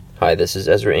Hi, this is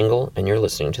Ezra Engel, and you're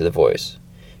listening to The Voice,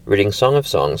 reading Song of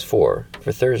Songs 4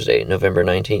 for Thursday, November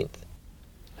 19th.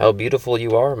 How beautiful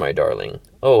you are, my darling.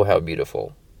 Oh, how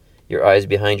beautiful. Your eyes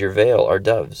behind your veil are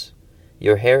doves.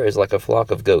 Your hair is like a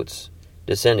flock of goats,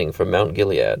 descending from Mount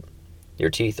Gilead. Your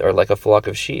teeth are like a flock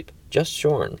of sheep, just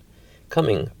shorn,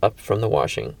 coming up from the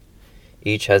washing.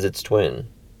 Each has its twin,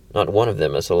 not one of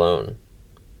them is alone.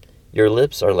 Your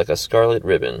lips are like a scarlet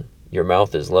ribbon. Your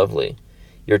mouth is lovely.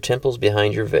 Your temples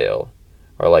behind your veil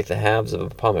are like the halves of a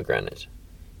pomegranate.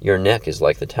 Your neck is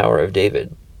like the Tower of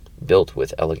David, built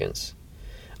with elegance.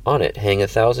 On it hang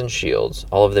 1,000 shields,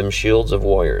 all of them shields of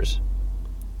warriors.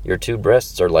 Your 2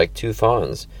 breasts are like 2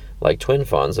 fawns, like twin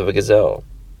fawns of a gazelle,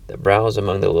 that browse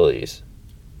among the lilies.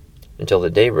 Until the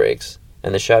day breaks,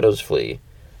 and the shadows flee,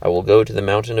 I will go to the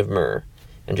mountain of myrrh,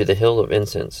 and to the hill of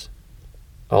incense.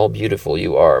 All beautiful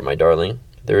you are, my darling.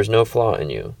 There is no flaw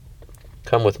in you.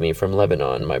 Come with me from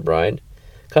Lebanon, my bride.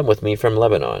 Come with me from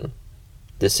Lebanon.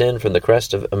 Descend from the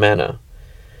crest of Amana,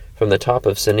 from the top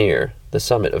of Senir, the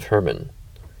summit of Hermon,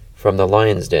 from the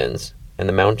lions' dens and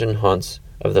the mountain haunts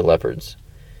of the leopards.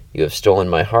 You have stolen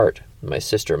my heart, my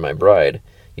sister, my bride.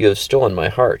 You have stolen my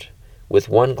heart, with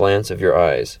one glance of your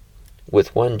eyes,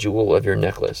 with one jewel of your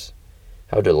necklace.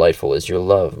 How delightful is your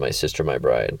love, my sister, my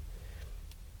bride.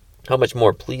 How much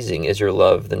more pleasing is your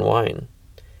love than wine,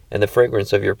 and the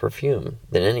fragrance of your perfume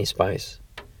than any spice.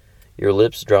 Your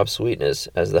lips drop sweetness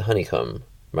as the honeycomb,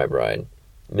 my bride.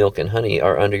 Milk and honey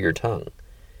are under your tongue.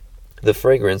 The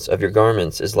fragrance of your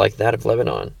garments is like that of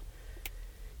Lebanon.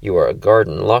 You are a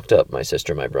garden locked up, my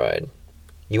sister, my bride.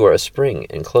 You are a spring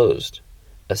enclosed,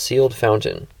 a sealed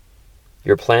fountain.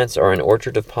 Your plants are an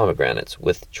orchard of pomegranates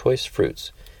with choice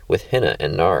fruits, with henna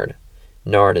and nard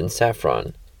and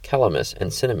saffron, calamus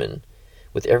and cinnamon,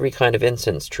 with every kind of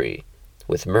incense tree,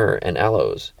 with myrrh and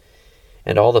aloes,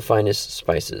 and all the finest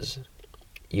spices.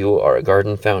 You are a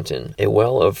garden fountain, a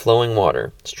well of flowing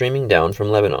water, streaming down from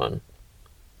Lebanon.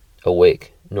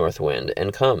 Awake, north wind,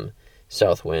 and come,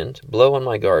 south wind, blow on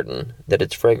my garden, that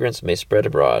its fragrance may spread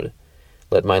abroad.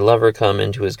 Let my lover come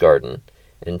into his garden,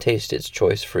 and taste its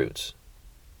choice fruits.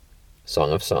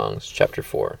 Song of Songs, Chapter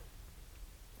 4.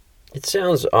 It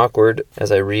sounds awkward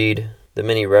as I read the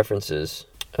many references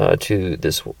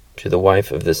to the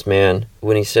wife of this man,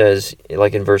 when he says,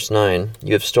 like in verse 9,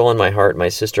 "You have stolen my heart, my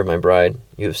sister, my bride.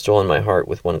 You have stolen my heart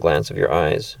with one glance of your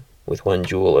eyes, with one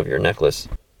jewel of your necklace."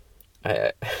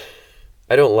 I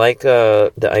don't like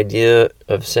the idea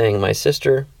of saying my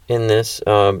sister in this,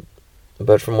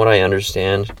 but from what I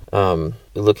understand,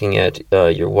 looking at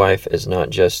your wife as not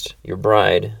just your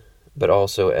bride, but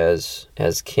also as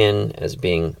kin, as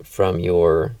being from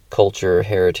your culture,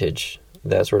 heritage,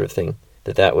 that sort of thing.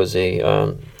 That was a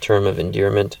term of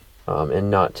endearment,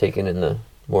 and not taken in the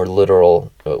more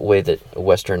literal way that a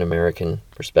Western American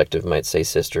perspective might say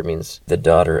sister means the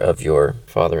daughter of your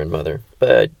father and mother.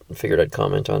 But I figured I'd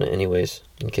comment on it anyways,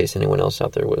 in case anyone else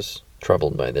out there was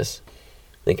troubled by this.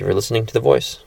 Thank you for listening to The Voice.